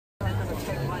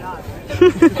Right,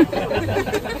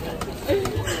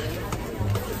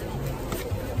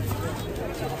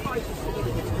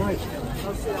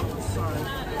 I'll sit on the side.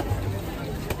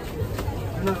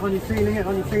 And when you're feeling it,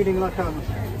 when you're feeling like I'll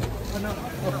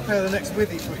prepare the next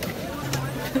withy for you.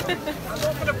 I'm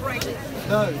not going to break it.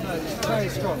 No, it's very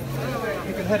strong.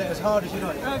 You can hit it as hard as you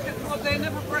like. Okay, well, they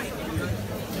never break.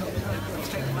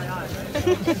 Take my eye.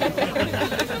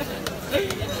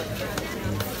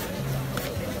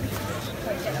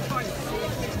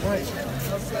 Right,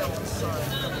 I'll sit on the side.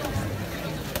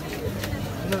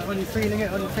 When you're feeling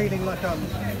it, when you're feeling like I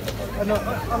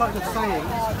like the saying,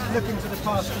 look into the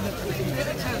past and look to the future.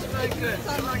 It tastes very good.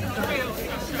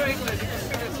 It's very good.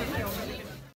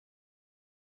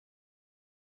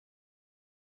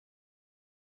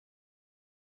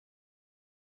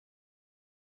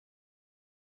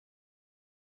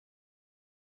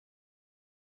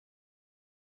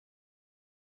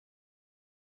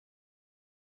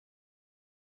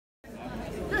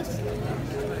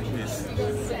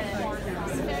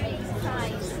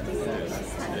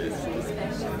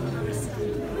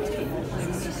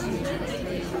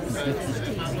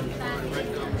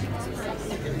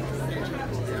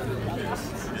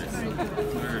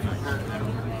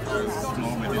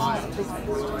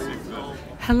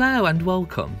 Hello and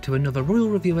welcome to another Royal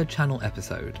Reviewer channel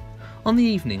episode. On the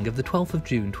evening of the 12th of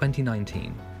June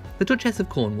 2019, the Duchess of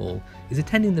Cornwall is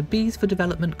attending the Bees for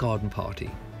Development garden party.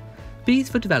 Bees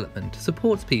for Development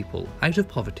supports people out of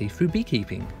poverty through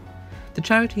beekeeping. The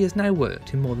charity has now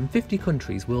worked in more than 50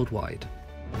 countries worldwide.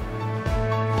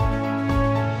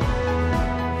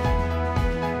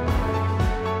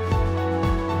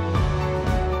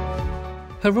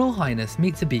 Her Royal Highness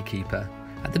meets a beekeeper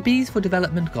at the Bees for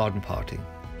Development garden party.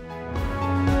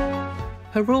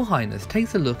 Her Royal Highness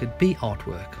takes a look at bee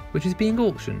artwork, which is being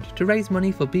auctioned to raise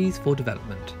money for Bees for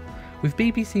Development, with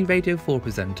BBC Radio 4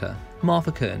 presenter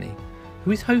Martha Kearney, who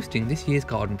is hosting this year's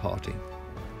garden party.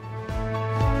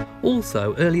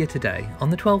 Also earlier today,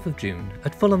 on the 12th of June,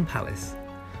 at Fulham Palace,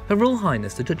 Her Royal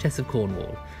Highness the Duchess of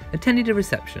Cornwall attended a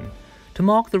reception to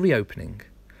mark the reopening.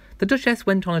 The Duchess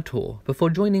went on a tour before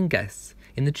joining guests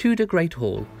in the Tudor Great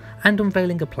Hall and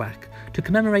unveiling a plaque to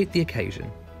commemorate the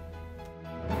occasion.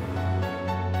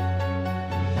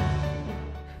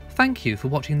 Thank you for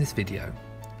watching this video.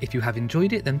 If you have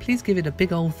enjoyed it, then please give it a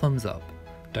big old thumbs up.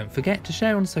 Don't forget to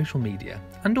share on social media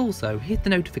and also hit the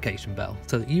notification bell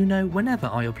so that you know whenever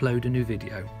I upload a new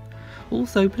video.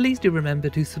 Also, please do remember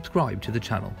to subscribe to the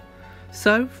channel.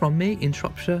 So, from me in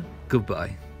Shropshire,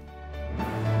 goodbye.